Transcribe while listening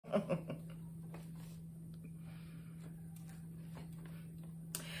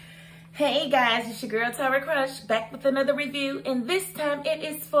Hey guys, it's your girl Tara Crush back with another review, and this time it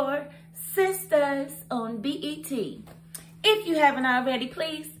is for Sistas on BET. If you haven't already,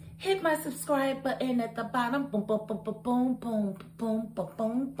 please hit my subscribe button at the bottom. Boom, boom, boom, boom, boom, boom, boom, boom,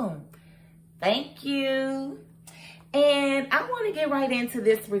 boom, boom. Thank you. And I want to get right into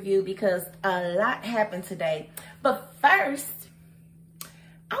this review because a lot happened today. But first,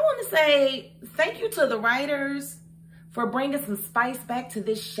 I want to say thank you to the writers for bringing some spice back to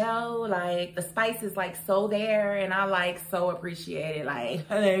this show. Like, the spice is like so there, and I so appreciate it. Like,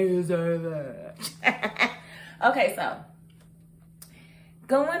 thank you so much. Okay, so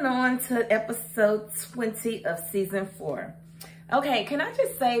going on to episode 20 of season 4. Okay, can I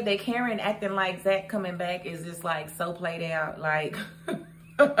just say that Karen acting like Zack coming back is just like so played out. Like,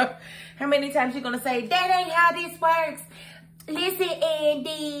 how many times you gonna say, that ain't how this works? Listen,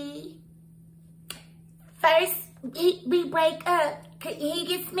 Andy. First, we break up. He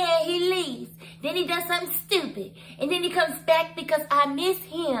gets mad, he leaves. Then he does something stupid. And then he comes back because I miss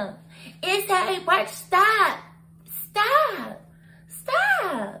him. It's how it works. Stop. Stop.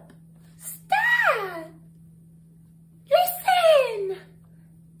 Stop. Stop. Listen.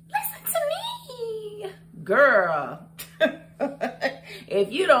 Listen to me. Girl.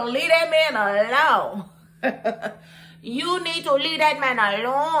 If you don't leave that man alone, you need to leave that man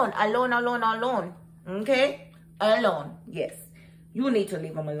alone. Alone, alone, alone. Okay? Alone. Yes. You need to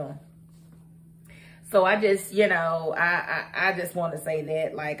leave him alone. So I just, I just want to say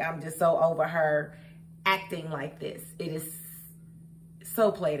that, like, I'm just so over her acting like this. It is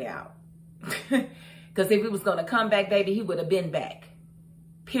so played out. Because if he was going to come back, baby, he would have been back.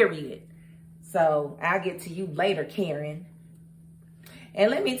 Period. So I'll get to you later, Karen. And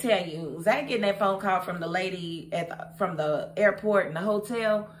let me tell you, Zack getting that phone call from the lady from the airport and the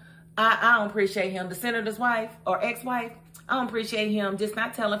hotel, I don't appreciate him. The senator's wife or ex-wife, I don't appreciate him just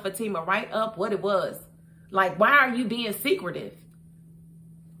not telling Fatima right up what it was. Like, why are you being secretive?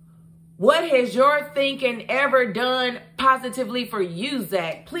 What has your thinking ever done positively for you,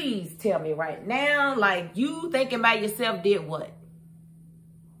 Zack? Please tell me right now. Like, you thinking about yourself did what?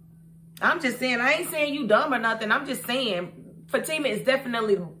 I'm just saying, I ain't saying you dumb or nothing. I'm just saying, Fatima is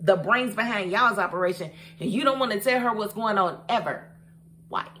definitely the brains behind y'all's operation, and you don't want to tell her what's going on ever.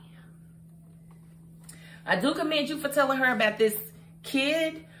 Why? I do commend you for telling her about this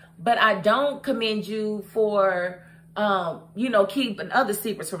kid, but I don't commend you for, keeping other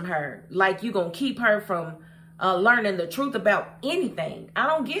secrets from her. Like, you gonna keep her from learning the truth about anything. I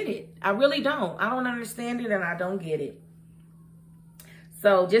don't get it. I really don't. I don't understand it, and I don't get it.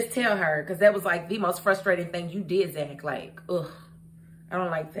 So just tell her, because that was like the most frustrating thing you did, Zack. Like, ugh, I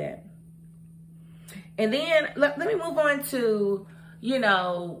don't like that. And then let me move on to,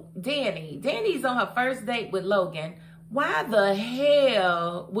 Danny. Danny's on her first date with Logan. Why the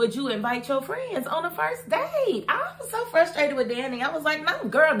hell would you invite your friends on a first date? I was so frustrated with Danny. I was like, no,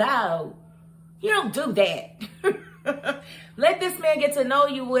 girl, no. You don't do that. Let this man get to know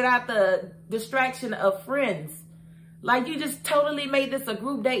you without the distraction of friends. Like, you just totally made this a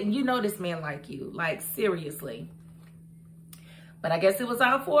group date, and you know this man like you. Like, seriously. But I guess it was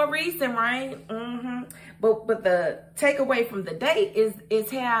all for a reason, right? But the takeaway from the date is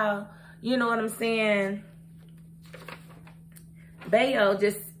how, you know what I'm saying, Bayo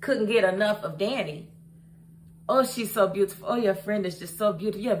just couldn't get enough of Danny. Oh, she's so beautiful. Oh, your friend is just so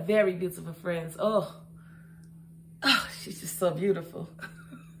beautiful. You have very beautiful friends. Oh, she's just so beautiful.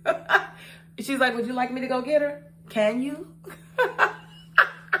 She's like, would you like me to go get her? Can you?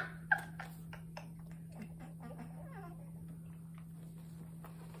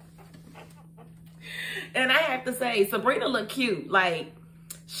 And I have to say, Sabrina looked cute. Like,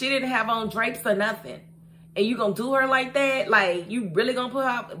 she didn't have on drapes or nothing. And you gonna do her like that? Like, you really gonna put her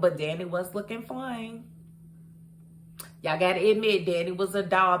up? But Danny was looking fine. Y'all gotta admit, Danny was a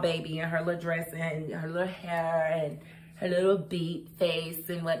doll baby in her little dress and her little hair and her little beat face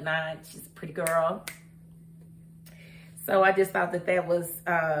and whatnot. She's a pretty girl. So I just thought that was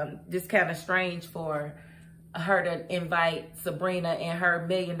just kind of strange for her to invite Sabrina and her $1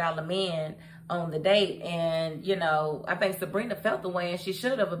 million man on the date. And, I think Sabrina felt the way, and she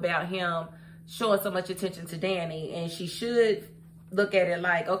should have, about him showing so much attention to Danny. And she should look at it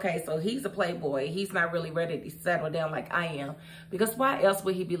like, okay, so he's a playboy. He's not really ready to settle down like I am. Because why else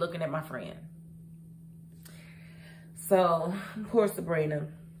would he be looking at my friend? So, poor Sabrina.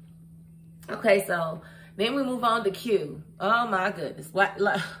 Okay, so then we move on to Q. Oh my goodness.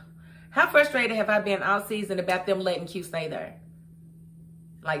 How frustrated have I been all season about them letting Q stay there?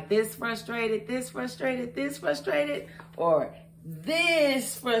 Like, this frustrated, this frustrated, this frustrated, or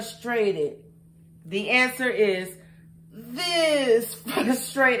this frustrated? The answer is this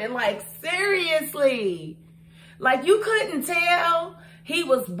frustrated. Like, seriously. Like, you couldn't tell he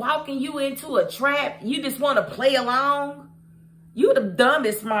was walking you into a trap. You just want to play along. You the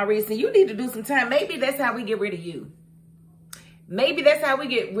dumbest, Maurice, and you need to do some time. Maybe that's how we get rid of you. Maybe that's how we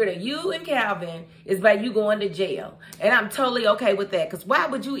get rid of you and Calvin, is by you going to jail. And I'm totally okay with that. Because why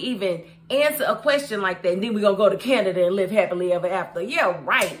would you even answer a question like that? And then we're going to go to Canada and live happily ever after. Yeah,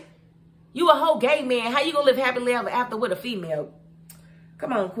 right. You a whole gay man. How you going to live happily ever after with a female?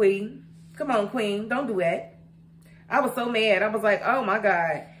 Come on, Queen. Come on, Queen. Don't do that. I was so mad. I was like, oh, my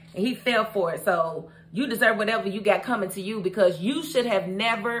God. And he fell for it. So you deserve whatever you got coming to you, because you should have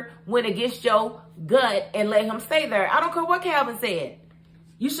never went against your gut and let him stay there. I don't care what Calvin said.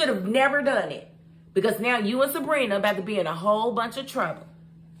 You should have never done it, because now you and Sabrina about to be in a whole bunch of trouble.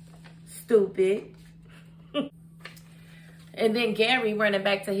 Stupid. And then Gary running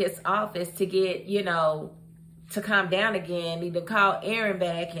back to his office to get, you know, to calm down again. He then called Aaron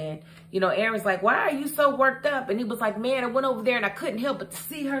back, and, you know, Aaron's like, why are you so worked up? And he was like, man, I went over there and I couldn't help but to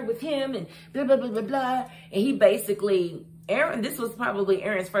see her with him and blah, blah, blah, blah, blah. And he basically, Aaron, this was probably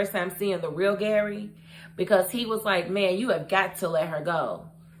Aaron's first time seeing the real Gary, because he was like, man, you have got to let her go.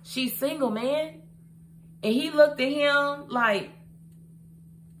 She's single, man. And he looked at him like,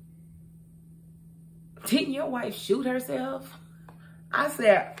 didn't your wife shoot herself? I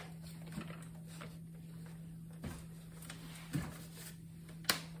said,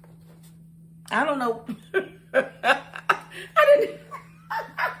 I don't know. I'm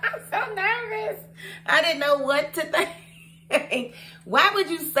so nervous. I didn't know what to think. Why would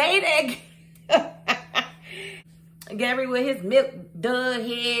you say that? Gary with his milk dud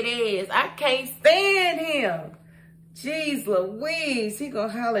head ass. I can't stand him. Jeez Louise. He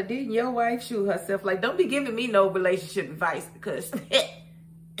gonna holler, didn't your wife shoot herself? Like, don't be giving me no relationship advice, because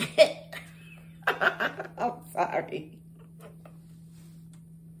I'm sorry.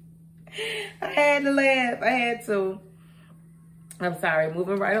 I had to laugh. I had to. I'm sorry.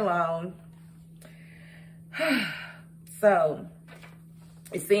 Moving right along. So,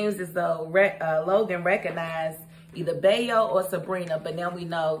 it seems as though Logan recognized either Bayo or Sabrina, but now we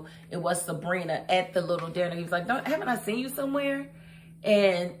know it was Sabrina at the little dinner. He was like, haven't I seen you somewhere?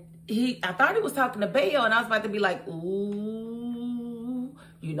 And I thought he was talking to Bayo, and I was about to be like, ooh,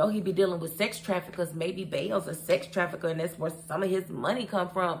 you know, he'd be dealing with sex traffickers. Maybe Bayo's a sex trafficker, and that's where some of his money come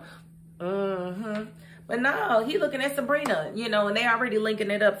from. But no, he looking at Sabrina, you know, and they already linking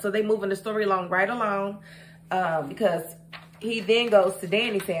it up. So they moving the story right along, because he then goes to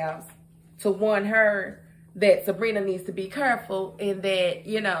Danny's house to warn her that Sabrina needs to be careful, and that,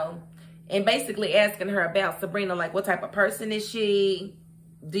 you know, and basically asking her about Sabrina, like, what type of person is she?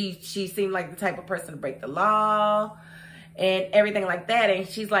 Does she seem like the type of person to break the law? And everything like that. And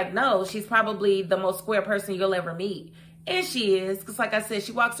she's like, no, she's probably the most square person you'll ever meet. And she is, because like I said,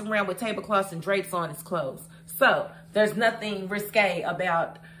 she walks around with tablecloths and drapes on his clothes. So there's nothing risque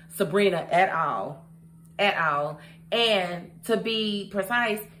about Sabrina at all. At all. And to be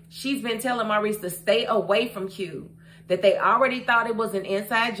precise, she's been telling Maurice to stay away from Q. That they already thought it was an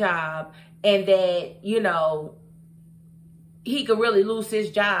inside job, and that, you know, he could really lose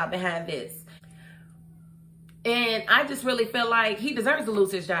his job behind this. And I just really feel like he deserves to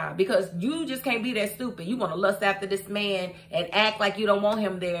lose his job, because you just can't be that stupid. You want to lust after this man and act like you don't want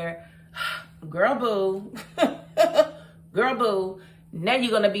him there. Girl, boo. Girl, boo. Now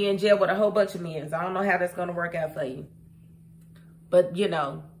you're going to be in jail with a whole bunch of men. I don't know how that's going to work out for you. But, you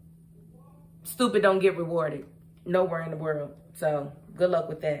know, stupid don't get rewarded nowhere in the world. So, good luck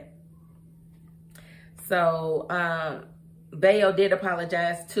with that. So, Bayo did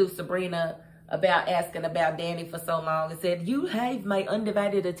apologize to Sabrina about asking about Danny for so long, and said, you have my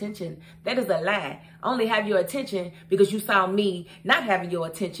undivided attention. That is a lie. I only have your attention because you saw me not having your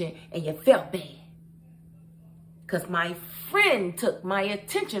attention and you felt bad. Because my friend took my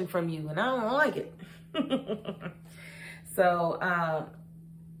attention from you, and I don't like it. So,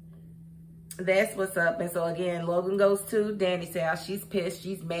 that's what's up. And so again, Logan goes to Danny's house. She's pissed.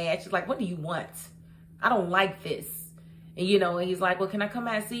 She's mad. She's like, what do you want? I don't like this. And, you know, and he's like, well, can I come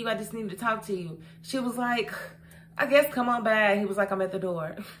out and see you? I just need to talk to you. She was like, I guess come on by. He was like, I'm at the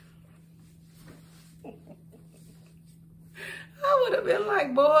door. I would have been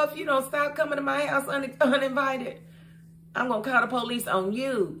like, boy, if you don't stop coming to my house uninvited, I'm going to call the police on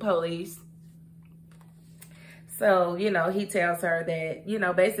you, police. So, you know, he tells her that, you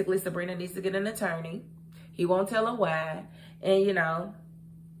know, basically Sabrina needs to get an attorney. He won't tell her why. And, you know,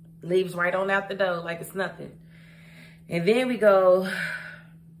 leaves right on out the door like it's nothing. And then we go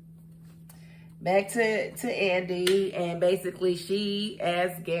back to Andy, and basically she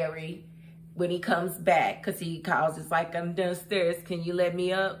asked Gary when he comes back, because he calls, it's like, I'm downstairs, can you let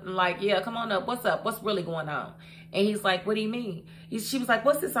me up? I'm like, yeah, come on up. What's up? What's really going on? And he's like, what do you mean? She was like,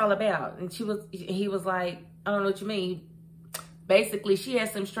 what's this all about? And he was like, I don't know what you mean. Basically, she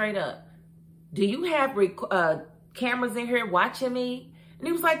asked him straight up, do you have cameras in here watching me? And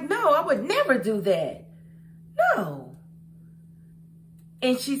he was like, no, I would never do that. No.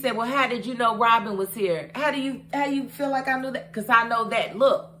 And she said, well, how did you know Robin was here? How you feel like I knew that? Because I know that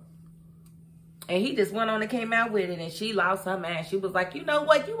look. And he just went on and came out with it, and she lost her mind. She was like, you know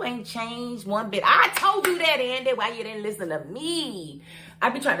what? You ain't changed one bit. I told you that, Andy. Why you didn't listen to me?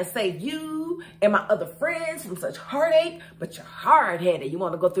 I've been trying to save you and my other friends from such heartache, but you're hard-headed. You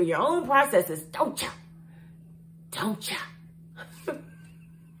want to go through your own processes, don't you? Don't you?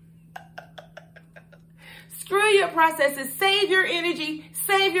 Screw your processes. Save your energy.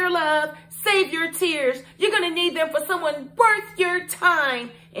 Save your love. Save your tears. You're going to need them for someone worth your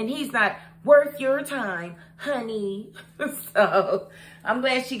time, and he's not worth your time, honey. So I'm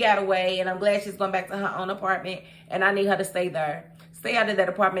glad she got away, and I'm glad she's going back to her own apartment, and I need her to stay there. Stay out of that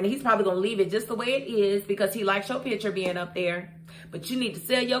apartment. He's probably going to leave it just the way it is because he likes your picture being up there. But you need to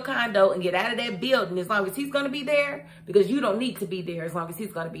sell your condo and get out of that building as long as he's going to be there, because you don't need to be there as long as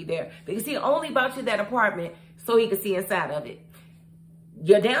he's going to be there, because he only bought you that apartment so he could see inside of it.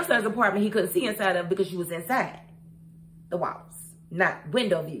 Your downstairs apartment, he couldn't see inside of because you was inside the walls, not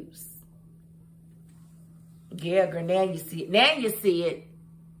window views. Yeah, girl, now you see it. Now you see it.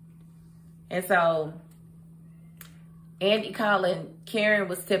 And so, Andy calling Karen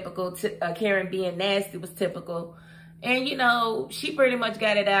was typical. Karen being nasty was typical. And, you know, she pretty much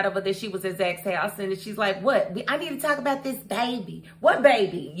got it out of her that she was at Zack's house. And she's like, what? I need to talk about this baby. What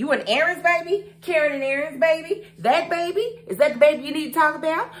baby? You and Aaron's baby? Karen and Aaron's baby? That baby? Is that the baby you need to talk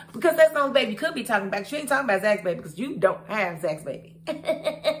about? Because that's the only baby you could be talking about. She ain't talking about Zack's baby because you don't have Zack's baby.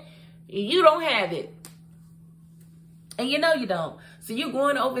 You don't have it. And you know you don't. So you're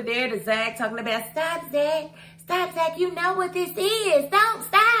going over there to Zack talking about, stop, Zack. Stop, Zack. You know what this is. Don't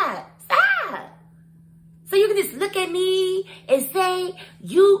stop. Stop. So you can just look at me and say,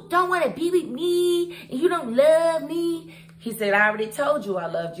 you don't want to be with me and you don't love me. He said, I already told you I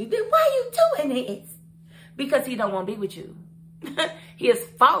loved you. Then why are you doing this? Because he don't want to be with you. He is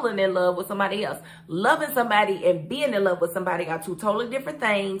falling in love with somebody else. Loving somebody and being in love with somebody are two totally different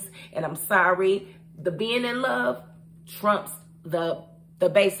things. And I'm sorry, the being in love trumps the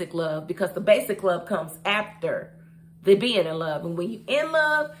basic love, because the basic love comes after the being in love. And when you in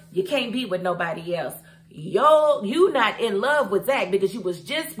love, you can't be with nobody else. You not in love with Zack because you was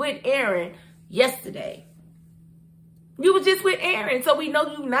just with Aaron yesterday. You was just with Aaron, so we know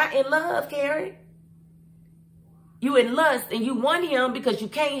you not in love, Karen. You in lust, and you want him because you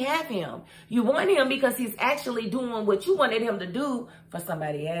can't have him. You want him because he's actually doing what you wanted him to do for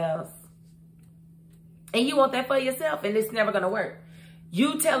somebody else. And you want that for yourself, and it's never going to work.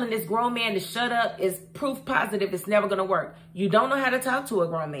 You telling this grown man to shut up is proof positive it's never going to work. You don't know how to talk to a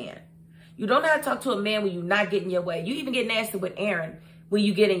grown man. You don't know how to talk to a man when you're not getting your way. You even get nasty with Aaron when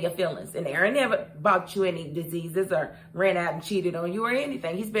you get in your feelings. And Aaron never bought you any diseases or ran out and cheated on you or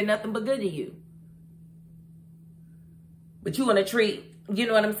anything. He's been nothing but good to you. But you want to treat, you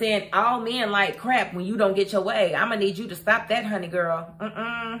know what I'm saying, all men like crap when you don't get your way. I'm going to need you to stop that, honey girl.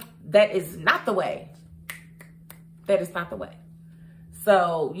 That is not the way. That is not the way.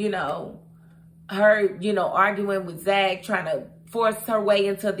 So, you know, her, you know, arguing with Zack, trying to force her way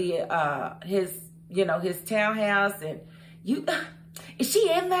into the, his townhouse. And is she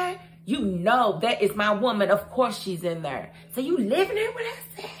in there? You know, that is my woman. Of course she's in there. So you living there with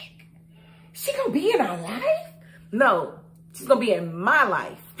her, Zack? She gonna be in our life? No, she's gonna be in my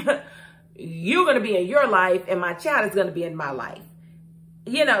life. You're gonna be in your life, and my child is gonna be in my life.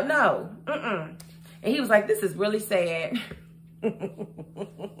 You know, no. And he was like, this is really sad.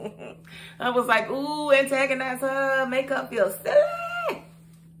 I was like, ooh, antagonize her, make her feel silly.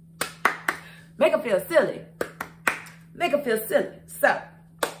 Make her feel silly. Make her feel silly. So,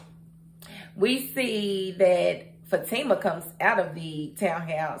 we see that Fatima comes out of the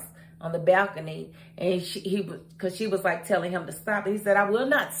townhouse on the balcony, and because she was like telling him to stop, and he said, I will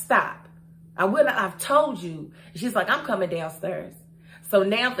not stop. I will not, I've told you. And she's like, I'm coming downstairs. So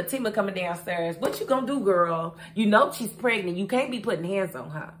now Fatima coming downstairs. What you gonna do, girl? You know she's pregnant. You can't be putting hands on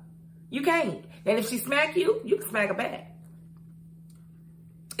her. You can't. And if she smack you, you can smack her back.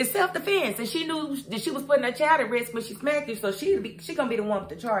 It's self-defense. And she knew that she was putting her child at risk when she smacked you. So she gonna be the one with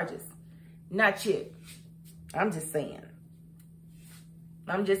the charges. Not you. I'm just saying.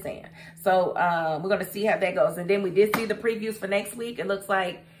 I'm just saying. So we're gonna see how that goes. And then we did see the previews for next week. It looks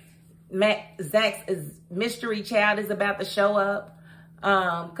like Zack's mystery child is about to show up.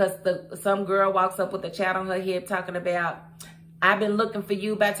 Because some girl walks up with a chat on her hip talking about, I've been looking for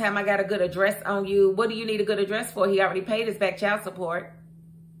you by the time I got a good address on you. What do you need a good address for? He already paid his back child support.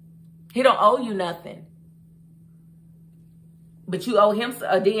 He don't owe you nothing. But you owe him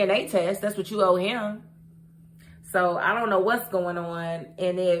a DNA test. That's what you owe him. So I don't know what's going on.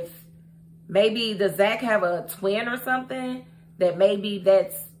 And if maybe does Zack have a twin or something, that maybe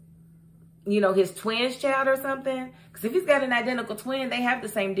that's, you know, his twin's child or something. Because if he's got an identical twin, they have the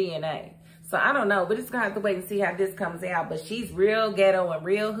same DNA. So I don't know, but it's going to have to wait and see how this comes out. But she's real ghetto and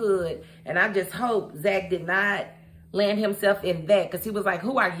real hood. And I just hope Zack did not land himself in that. Because he was like,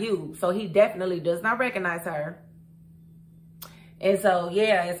 who are you? So he definitely does not recognize her. And so,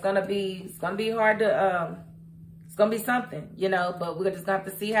 yeah, it's going to be hard to, it's going to be something, you know. But we're just going to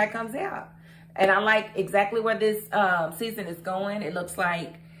have to see how it comes out. And I like exactly where this season is going. It looks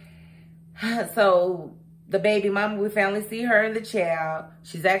like, so the baby mama, we finally see her and the child.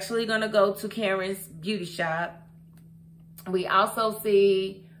 She's actually going to go to Karen's beauty shop. We also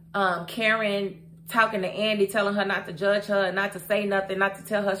see Karen talking to Andy, telling her not to judge her and not to say nothing, not to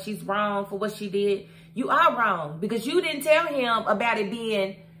tell her she's wrong for what she did. You are wrong because you didn't tell him about it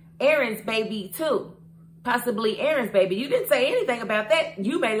being Aaron's baby too. Possibly Aaron's baby. You didn't say anything about that.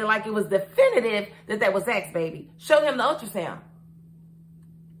 You made it like it was definitive that that was Zack's baby. Show him the ultrasound.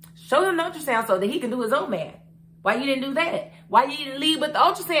 Show him the ultrasound so that he can do his own math. Why you didn't do that? Why you didn't leave with the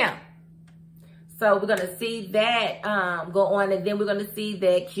ultrasound? So we're going to see that go on. And then we're going to see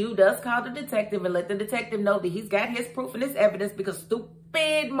that Q does call the detective and let the detective know that he's got his proof and his evidence because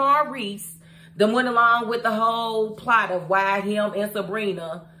stupid Maurice then went along with the whole plot of why him and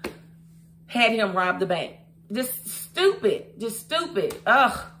Sabrina had him rob the bank. Just stupid. Just stupid.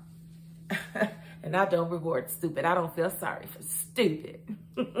 Ugh. And I don't reward stupid. I don't feel sorry for stupid.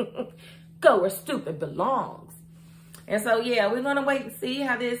 Go where stupid belongs. And so, yeah, we're going to wait and see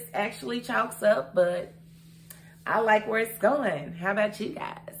how this actually chalks up. But I like where it's going. How about you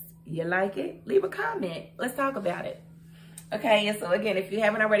guys? You like it? Leave a comment. Let's talk about it. Okay, and so again, if you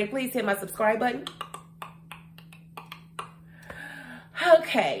haven't already, please hit my subscribe button.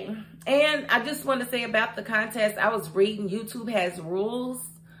 Okay, and I just want to say about the contest, I was reading YouTube has rules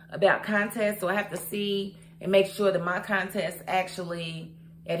about contests, so I have to see and make sure that my contest actually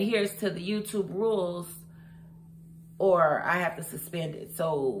adheres to the YouTube rules or I have to suspend it.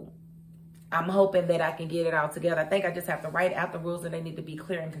 So I'm hoping that I can get it all together. I think I just have to write out the rules and they need to be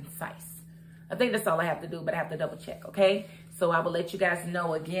clear and concise. I think that's all I have to do, but I have to double check, okay? So I will let you guys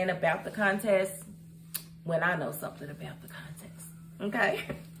know again about the contest when I know something about the contest, okay?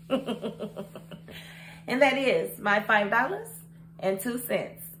 And that is my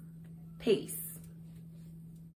 $5.02. Peace.